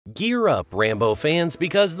Gear up, Rambo fans,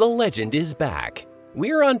 because the legend is back.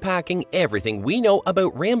 We're unpacking everything we know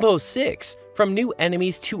about Rambo 6, from new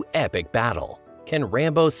enemies to epic battle. Can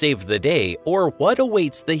Rambo save the day, or what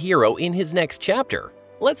awaits the hero in his next chapter?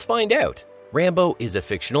 Let's find out. Rambo is a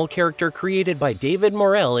fictional character created by David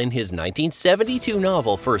Morrell in his 1972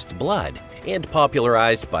 novel First Blood, and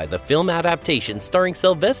popularized by the film adaptation starring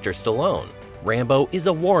Sylvester Stallone. Rambo is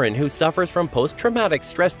a Warren who suffers from post-traumatic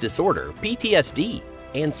stress disorder, PTSD,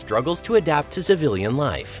 and struggles to adapt to civilian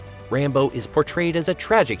life. Rambo is portrayed as a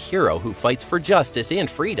tragic hero who fights for justice and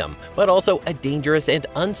freedom, but also a dangerous and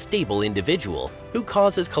unstable individual who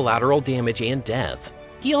causes collateral damage and death.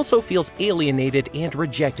 He also feels alienated and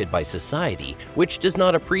rejected by society, which does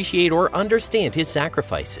not appreciate or understand his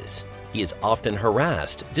sacrifices. He is often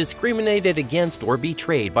harassed, discriminated against, or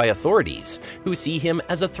betrayed by authorities, who see him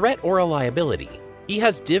as a threat or a liability. He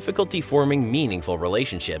has difficulty forming meaningful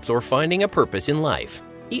relationships or finding a purpose in life.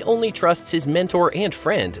 He only trusts his mentor and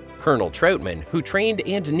friend, Colonel Troutman, who trained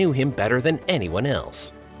and knew him better than anyone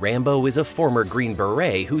else. Rambo is a former Green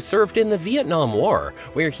Beret who served in the Vietnam War,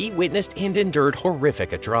 where he witnessed and endured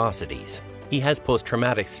horrific atrocities. He has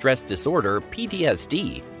post-traumatic stress disorder,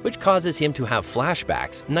 PTSD, which causes him to have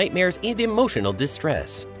flashbacks, nightmares, and emotional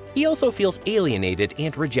distress. He also feels alienated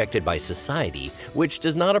and rejected by society, which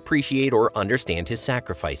does not appreciate or understand his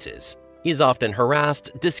sacrifices. He is often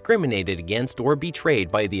harassed, discriminated against, or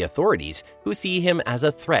betrayed by the authorities, who see him as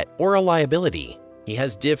a threat or a liability. He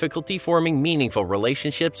has difficulty forming meaningful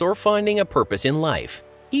relationships or finding a purpose in life.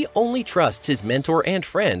 He only trusts his mentor and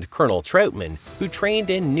friend, Colonel Troutman, who trained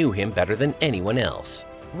and knew him better than anyone else.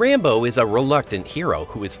 Rambo is a reluctant hero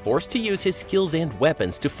who is forced to use his skills and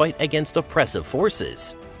weapons to fight against oppressive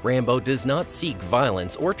forces. Rambo does not seek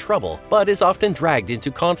violence or trouble, but is often dragged into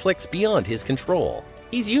conflicts beyond his control.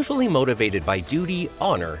 He's usually motivated by duty,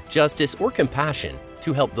 honor, justice, or compassion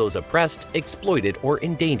to help those oppressed, exploited, or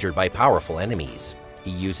endangered by powerful enemies. He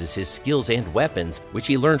uses his skills and weapons, which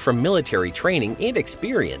he learned from military training and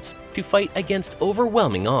experience, to fight against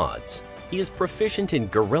overwhelming odds. He is proficient in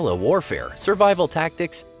guerrilla warfare, survival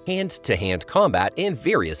tactics, hand-to-hand combat, and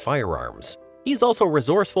various firearms. He is also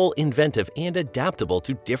resourceful, inventive, and adaptable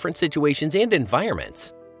to different situations and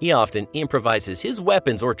environments. He often improvises his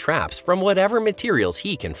weapons or traps from whatever materials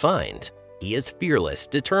he can find. He is fearless,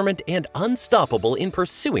 determined, and unstoppable in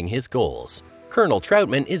pursuing his goals. Colonel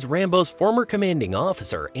Troutman is Rambo's former commanding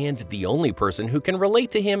officer and the only person who can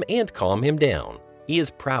relate to him and calm him down. He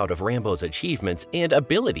is proud of Rambo's achievements and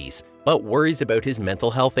abilities, but worries about his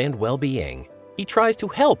mental health and well-being. He tries to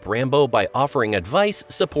help Rambo by offering advice,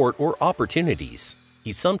 support, or opportunities.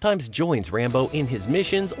 He sometimes joins Rambo in his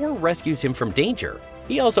missions or rescues him from danger.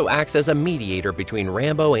 He also acts as a mediator between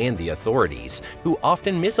Rambo and the authorities, who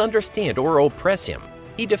often misunderstand or oppress him.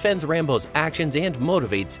 He defends Rambo's actions and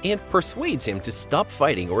motivates and persuades him to stop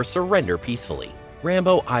fighting or surrender peacefully.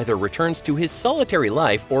 Rambo either returns to his solitary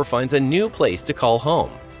life or finds a new place to call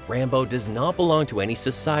home. Rambo does not belong to any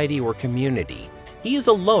society or community. He is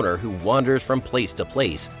a loner who wanders from place to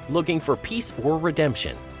place, looking for peace or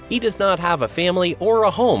redemption. He does not have a family or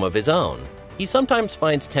a home of his own. He sometimes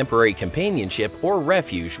finds temporary companionship or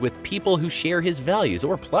refuge with people who share his values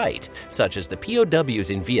or plight, such as the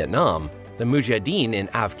POWs in Vietnam, the Mujahideen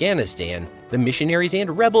in Afghanistan, the missionaries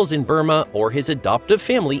and rebels in Burma, or his adoptive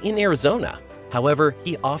family in Arizona. However,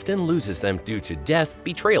 he often loses them due to death,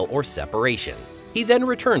 betrayal, or separation. He then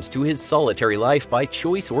returns to his solitary life by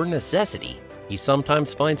choice or necessity. He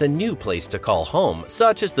sometimes finds a new place to call home,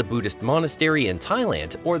 such as the Buddhist monastery in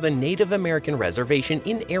Thailand or the Native American reservation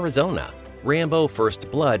in Arizona. Rambo First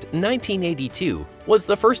Blood 1982 was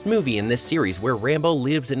the first movie in this series where Rambo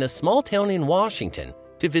lives in a small town in Washington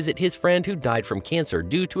to visit his friend who died from cancer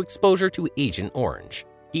due to exposure to Agent Orange.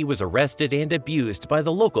 He was arrested and abused by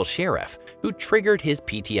the local sheriff, who triggered his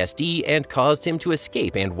PTSD and caused him to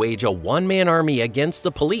escape and wage a one-man army against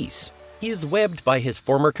the police. He is webbed by his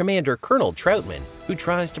former commander, Colonel Troutman, who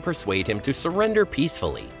tries to persuade him to surrender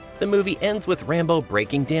peacefully. The movie ends with Rambo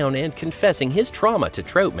breaking down and confessing his trauma to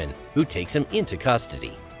Troutman, who takes him into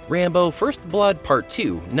custody. Rambo First Blood Part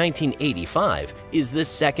 2, 1985, is the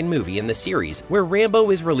second movie in the series where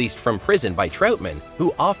Rambo is released from prison by Troutman,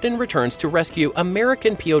 who often returns to rescue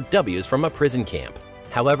American POWs from a prison camp.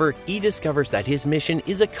 However, he discovers that his mission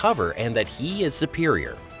is a cover and that he is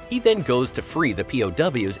superior. He then goes to free the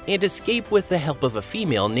POWs and escape with the help of a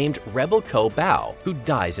female named Rebel Co. Bao, who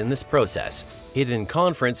dies in this process. Hidden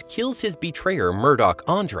Conference kills his betrayer Murdoch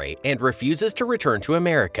Andre and refuses to return to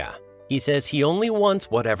America. He says he only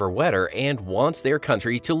wants whatever wetter and wants their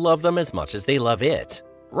country to love them as much as they love it.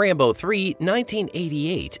 Rambo 3,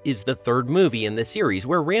 1988 is the third movie in the series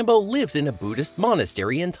where Rambo lives in a Buddhist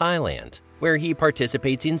monastery in Thailand, where he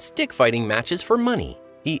participates in stick-fighting matches for money.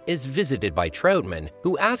 He is visited by Troutman,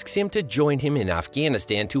 who asks him to join him in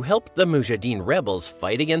Afghanistan to help the Mujahideen rebels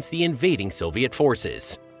fight against the invading Soviet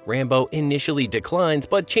forces. Rambo initially declines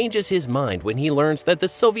but changes his mind when he learns that the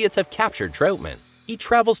Soviets have captured Troutman. He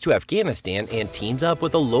travels to Afghanistan and teams up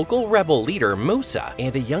with a local rebel leader, Musa,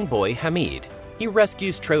 and a young boy, Hamid. He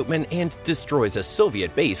rescues Troutman and destroys a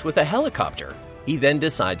Soviet base with a helicopter. He then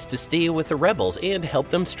decides to stay with the rebels and help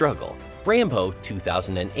them struggle. Rambo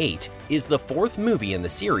 2008 is the fourth movie in the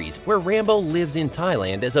series where Rambo lives in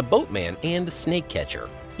Thailand as a boatman and snake catcher.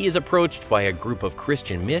 He is approached by a group of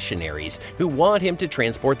Christian missionaries who want him to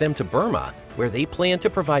transport them to Burma, where they plan to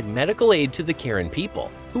provide medical aid to the Karen people,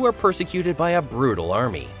 who are persecuted by a brutal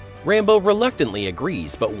army. Rambo reluctantly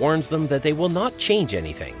agrees but warns them that they will not change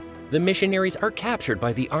anything. The missionaries are captured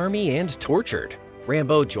by the army and tortured.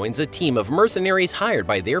 Rambo joins a team of mercenaries hired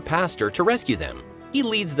by their pastor to rescue them. He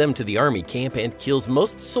leads them to the army camp and kills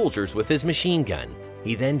most soldiers with his machine gun.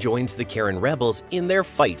 He then joins the Karen rebels in their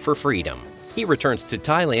fight for freedom. He returns to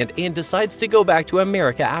Thailand and decides to go back to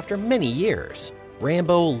America after many years.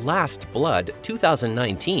 Rambo Last Blood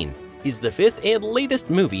 2019 is the fifth and latest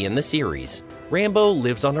movie in the series. Rambo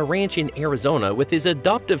lives on a ranch in Arizona with his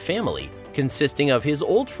adoptive family, consisting of his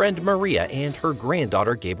old friend Maria and her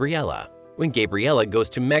granddaughter Gabriella. When Gabriella goes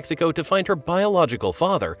to Mexico to find her biological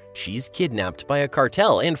father, she's kidnapped by a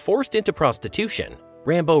cartel and forced into prostitution.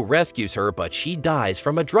 Rambo rescues her, but she dies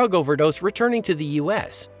from a drug overdose returning to the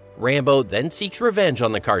US. Rambo then seeks revenge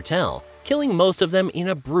on the cartel, killing most of them in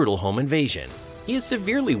a brutal home invasion. He is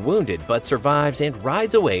severely wounded but survives and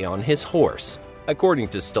rides away on his horse. According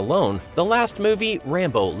to Stallone, the last movie,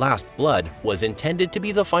 Rambo Last Blood, was intended to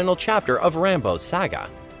be the final chapter of Rambo's saga.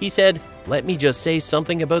 He said, "Let me just say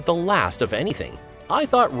something about the last of anything. I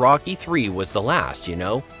thought Rocky 3 was the last, you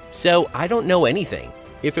know? So I don't know anything.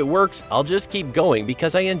 If it works, I'll just keep going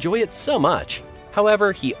because I enjoy it so much."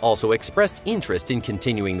 However, he also expressed interest in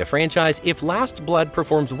continuing the franchise if Last Blood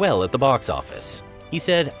performs well at the box office. He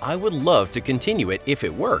said, "I would love to continue it if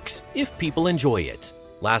it works, if people enjoy it."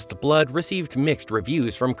 Last Blood received mixed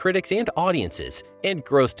reviews from critics and audiences and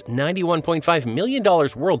grossed $91.5 million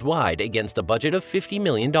worldwide against a budget of $50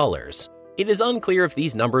 million. It is unclear if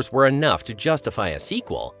these numbers were enough to justify a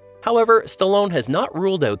sequel. However, Stallone has not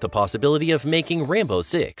ruled out the possibility of making Rambo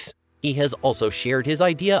 6. He has also shared his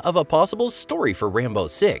idea of a possible story for Rambo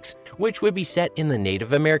 6, which would be set in the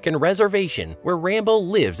Native American reservation where Rambo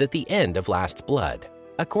lives at the end of Last Blood.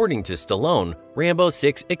 According to Stallone, Rambo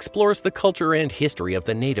 6 explores the culture and history of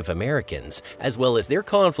the Native Americans, as well as their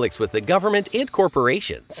conflicts with the government and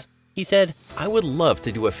corporations. He said, "I would love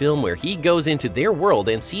to do a film where he goes into their world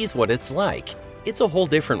and sees what it's like. It's a whole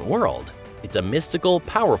different world. It's a mystical,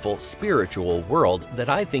 powerful, spiritual world that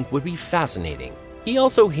I think would be fascinating." He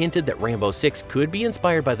also hinted that Rambo 6 could be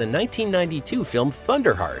inspired by the 1992 film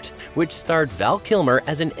Thunderheart, which starred Val Kilmer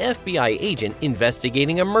as an FBI agent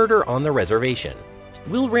investigating a murder on the reservation.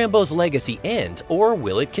 Will Rambo's legacy end, or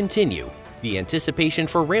will it continue? The anticipation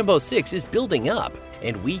for Rambo 6 is building up,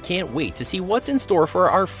 and we can't wait to see what's in store for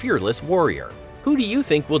our fearless warrior. Who do you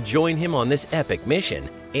think will join him on this epic mission,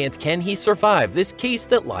 and can he survive this case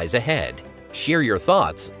that lies ahead? Share your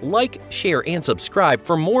thoughts, like, share, and subscribe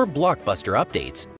for more blockbuster updates.